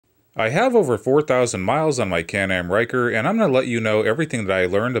I have over 4,000 miles on my Can-am Ryker, and I'm going to let you know everything that I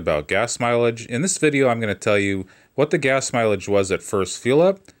learned about gas mileage. In this video, I'm going to tell you what the gas mileage was at first fuel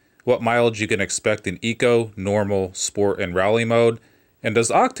up, what mileage you can expect in Eco, Normal, Sport, and Rally mode, and does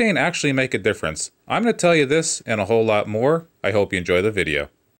Octane actually make a difference? I'm going to tell you this and a whole lot more. I hope you enjoy the video.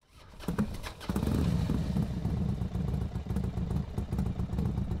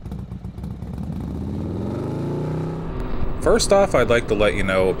 First off, I'd like to let you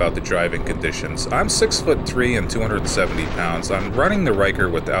know about the driving conditions. I'm 6'3" and 270 pounds. I'm running the Ryker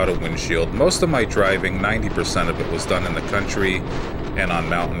without a windshield. Most of my driving, 90% of it was done in the country and on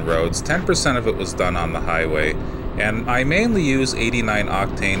mountain roads. 10% of it was done on the highway. And I mainly use 89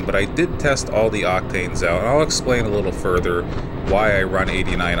 Octane, but I did test all the Octanes out, and I'll explain a little further why I run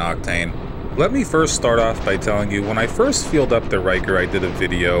 89 Octane. Let me first start off by telling you, when I first fueled up the Ryker, I did a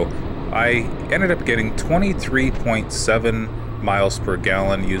video. I ended up getting 23.7 miles per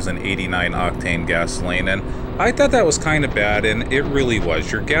gallon using 89 octane gasoline, and I thought that was kind of bad, and it really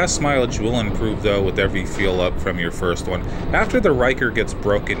was. Your gas mileage will improve though with every fuel up from your first one. After the Ryker gets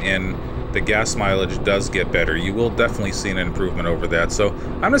broken in, the gas mileage does get better. You will definitely see an improvement over that. So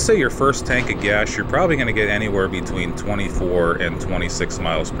I'm going to say your first tank of gas, you're probably going to get anywhere between 24 and 26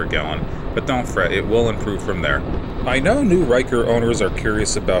 miles per gallon. But don't fret, it will improve from there. I know new Ryker owners are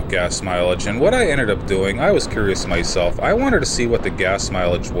curious about gas mileage, and what I ended up doing, I was curious myself. I wanted to see what the gas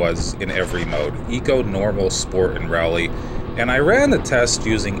mileage was in every mode, Eco, Normal, Sport, and Rally. And I ran the test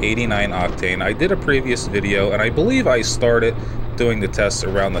using 89 octane. I did a previous video, and I believe I started doing the test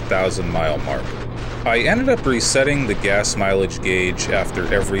around the 1,000-mile mark. I ended up resetting the gas mileage gauge after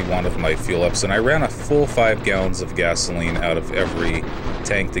every one of my fuel ups, and I ran a full 5 gallons of gasoline out of every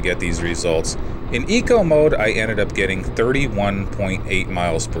tank to get these results. In Eco mode, I ended up getting 31.8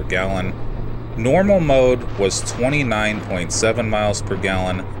 miles per gallon. Normal mode was 29.7 miles per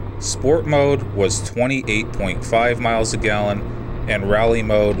gallon. Sport mode was 28.5 miles a gallon. And Rally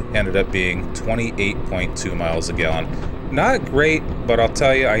mode ended up being 28.2 miles a gallon. Not great, but I'll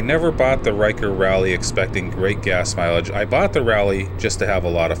tell you, I never bought the Ryker Rally expecting great gas mileage. I bought the Rally just to have a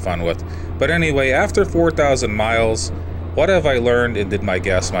lot of fun with. But anyway, after 4,000 miles, what have I learned, and did my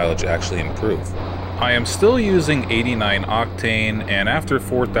gas mileage actually improve? I am still using 89 octane, and after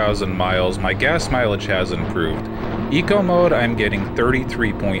 4,000 miles, my gas mileage has improved. Eco mode, I'm getting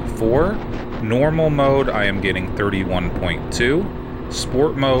 33.4. Normal mode, I am getting 31.2.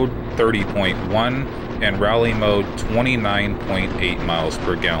 Sport mode, 30.1. And Rally mode, 29.8 miles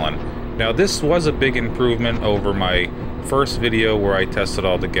per gallon. Now this was a big improvement over my first video where I tested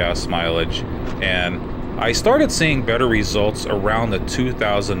all the gas mileage, and I started seeing better results around the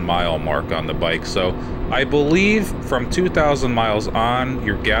 2,000 mile mark on the bike. So I believe from 2,000 miles on,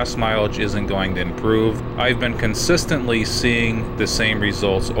 your gas mileage isn't going to improve. I've been consistently seeing the same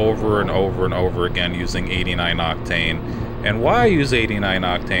results over and over and over again using 89 octane. And why I use 89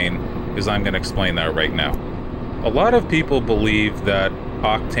 octane is I'm going to explain that right now. A lot of people believe that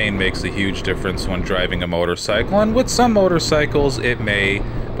octane makes a huge difference when driving a motorcycle, and with some motorcycles it may,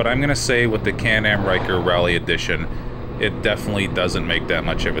 but I'm going to say with the Can-am Ryker Rally Edition, it definitely doesn't make that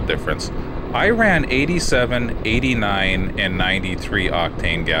much of a difference. I ran 87, 89, and 93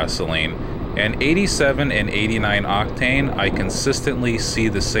 octane gasoline, and 87 and 89 octane, I consistently see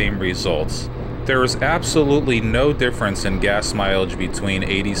the same results. There is absolutely no difference in gas mileage between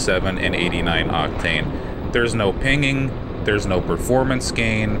 87 and 89 octane. There's no pinging, there's no performance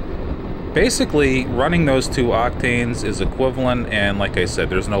gain. Basically, running those two octanes is equivalent, and like I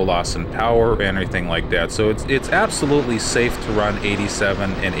said, there's no loss in power or anything like that. So it's absolutely safe to run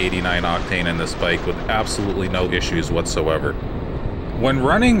 87 and 89 octane in this bike with absolutely no issues whatsoever. When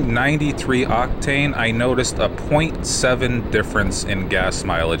running 93 octane, I noticed a 0.7 difference in gas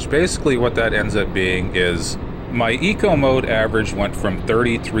mileage. Basically what that ends up being is my Eco mode average went from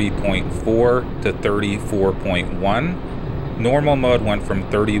 33.4 to 34.1. Normal mode went from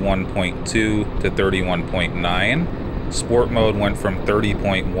 31.2 to 31.9. Sport mode went from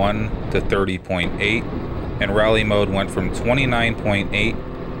 30.1 to 30.8. And Rally mode went from 29.8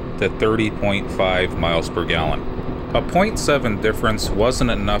 to 30.5 miles per gallon. A 0.7 difference wasn't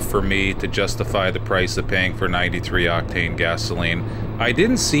enough for me to justify the price of paying for 93 octane gasoline. I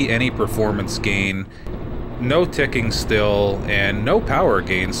didn't see any performance gain, no ticking still, and no power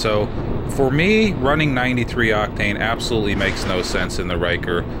gain. So for me, running 93 octane absolutely makes no sense in the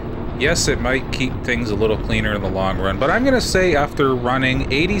Ryker. Yes, it might keep things a little cleaner in the long run, but I'm going to say after running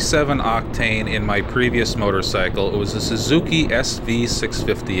 87 octane in my previous motorcycle, it was a Suzuki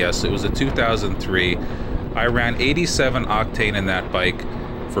SV650S, it was a 2003, I ran 87 octane in that bike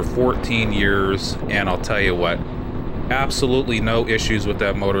for 14 years, and I'll tell you what, absolutely no issues with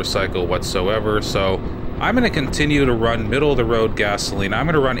that motorcycle whatsoever, so I'm going to continue to run middle-of-the-road gasoline. I'm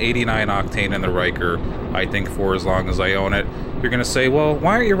going to run 89 octane in the Ryker, I think, for as long as I own it. You're going to say, well,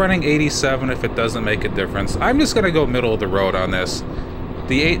 why aren't you running 87 if it doesn't make a difference? I'm just going to go middle of the road on this.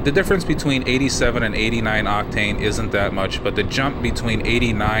 The difference between 87 and 89 octane isn't that much, but the jump between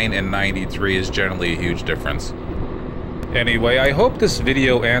 89 and 93 is generally a huge difference. Anyway, I hope this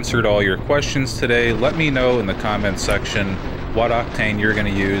video answered all your questions today. Let me know in the comments section what octane you're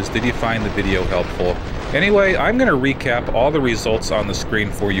going to use. Did you find the video helpful? Anyway, I'm going to recap all the results on the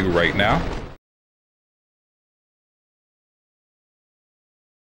screen for you right now.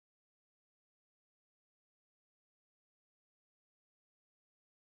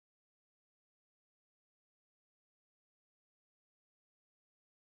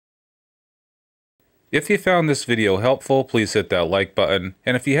 If you found this video helpful, please hit that like button,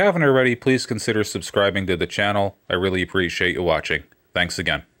 and if you haven't already, please consider subscribing to the channel. I really appreciate you watching. Thanks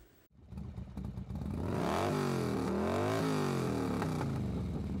again.